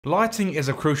Lighting is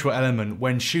a crucial element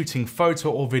when shooting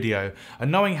photo or video,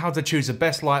 and knowing how to choose the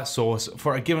best light source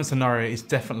for a given scenario is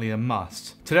definitely a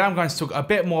must. Today I'm going to talk a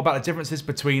bit more about the differences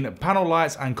between panel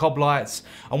lights and COB lights,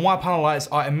 and why panel lights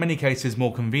are in many cases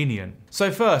more convenient.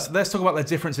 So first, let's talk about the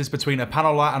differences between a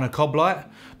panel light and a COB light.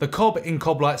 The COB in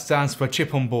COB light stands for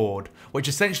chip on board, which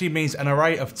essentially means an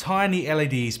array of tiny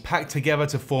LEDs packed together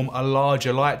to form a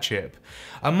larger light chip.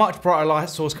 A much brighter light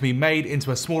source can be made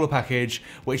into a smaller package,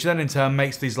 which then in turn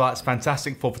makes these lights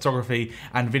fantastic for photography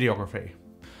and videography.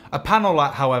 A panel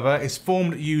light, however, is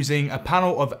formed using a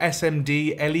panel of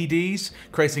SMD LEDs,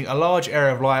 creating a large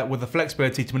area of light with the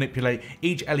flexibility to manipulate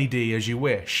each LED as you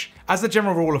wish. As a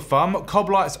general rule of thumb, COB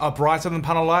lights are brighter than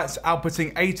panel lights,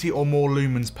 outputting 80 or more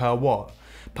lumens per watt.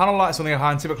 Panel lights on the other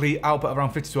hand typically output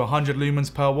around 50 to 100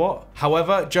 lumens per watt.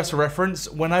 However, just for reference,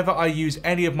 whenever I use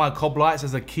any of my COB lights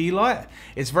as a key light,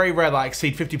 it's very rare that I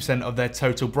exceed 50% of their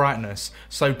total brightness,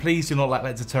 so please do not let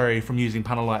that deter you from using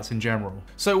panel lights in general.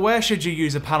 So where should you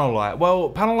use a panel light? Well,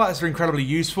 panel lights are incredibly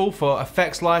useful for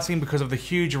effects lighting because of the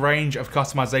huge range of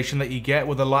customization that you get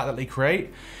with the light that they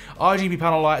create. RGB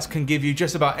panel lights can give you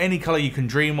just about any colour you can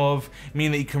dream of,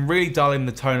 meaning that you can really dial in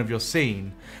the tone of your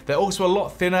scene. They're also a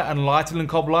lot thinner and lighter than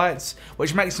COB lights,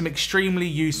 which makes them extremely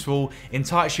useful in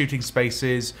tight shooting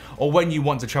spaces or when you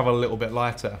want to travel a little bit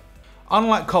lighter.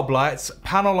 Unlike COB lights,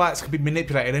 panel lights can be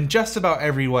manipulated in just about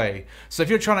every way. So if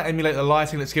you're trying to emulate the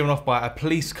lighting that's given off by a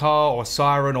police car or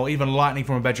siren or even lightning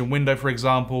from a bedroom window, for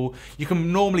example, you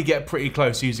can normally get pretty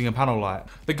close using a panel light.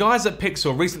 The guys at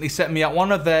Pixel recently sent me out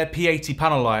one of their P80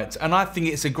 panel lights, and I think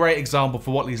it's a great example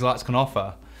for what these lights can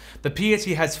offer. The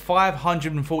P80 has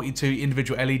 542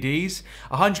 individual LEDs,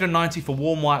 190 for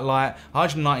warm white light,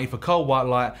 190 for cold white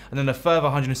light, and then a further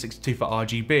 162 for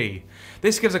RGB.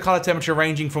 This gives a color temperature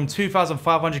ranging from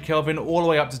 2500 Kelvin all the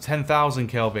way up to 10,000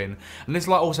 Kelvin. And this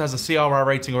light also has a CRI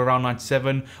rating of around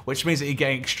 97, which means that you're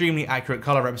getting extremely accurate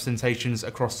color representations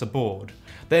across the board.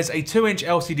 There's a 2-inch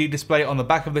LCD display on the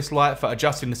back of this light for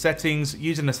adjusting the settings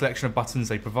using the selection of buttons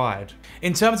they provide.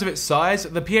 In terms of its size,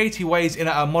 the P80 weighs in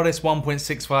at a modest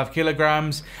 1.65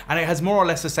 kilograms, and it has more or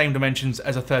less the same dimensions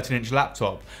as a 13-inch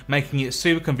laptop, making it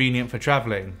super convenient for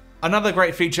traveling. Another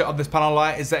great feature of this panel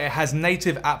light is that it has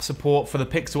native app support for the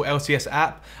Pixel LCS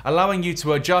app, allowing you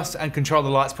to adjust and control the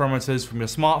light's parameters from your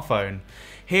smartphone.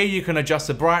 Here you can adjust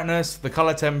the brightness, the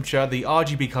color temperature, the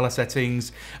RGB color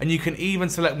settings, and you can even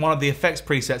select one of the effects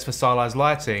presets for stylized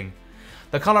lighting.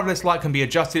 The color of this light can be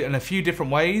adjusted in a few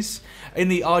different ways. In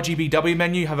the RGBW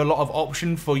menu, you have a lot of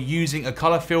option for using a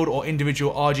color field or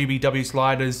individual RGBW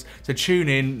sliders to tune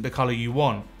in the color you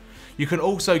want. You can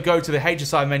also go to the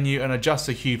HSI menu and adjust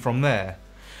the hue from there.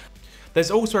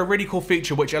 There's also a really cool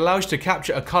feature which allows you to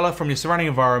capture a color from your surrounding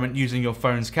environment using your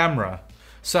phone's camera.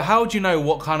 So how do you know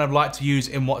what kind of light to use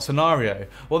in what scenario?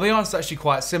 Well, the answer is actually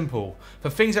quite simple. For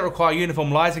things that require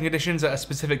uniform lighting conditions at a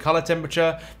specific color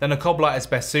temperature, then a COB light is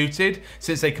best suited,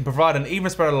 since they can provide an even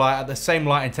spread of light at the same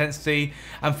light intensity,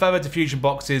 and further diffusion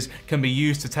boxes can be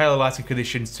used to tailor lighting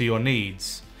conditions to your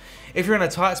needs. If you're in a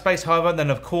tight space, however, then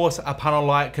of course a panel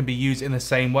light can be used in the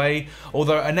same way,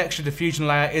 although an extra diffusion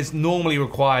layer is normally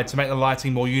required to make the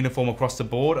lighting more uniform across the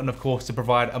board and of course to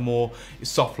provide a more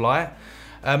soft light.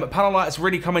 Panel lights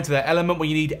really come into their element when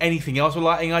you need anything else with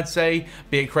lighting, I'd say,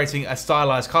 be it creating a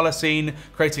stylized color scene,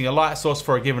 creating a light source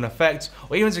for a given effect,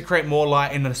 or even to create more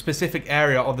light in a specific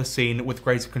area of the scene with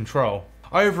greater control.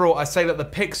 Overall, I say that the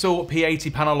Pixel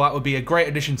P80 panel light would be a great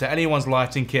addition to anyone's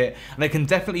lighting kit, and it can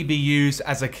definitely be used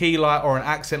as a key light or an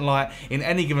accent light in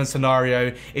any given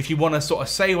scenario if you want to sort of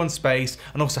save on space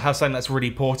and also have something that's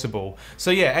really portable. So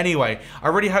yeah, anyway, I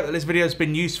really hope that this video has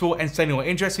been useful, entertaining or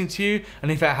interesting to you, and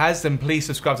if it has, then please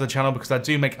subscribe to the channel because I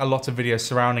do make a lot of videos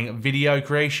surrounding video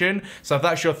creation, so if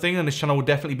that's your thing, then this channel will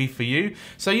definitely be for you.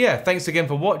 So yeah, thanks again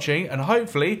for watching, and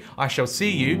hopefully I shall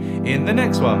see you in the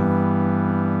next one.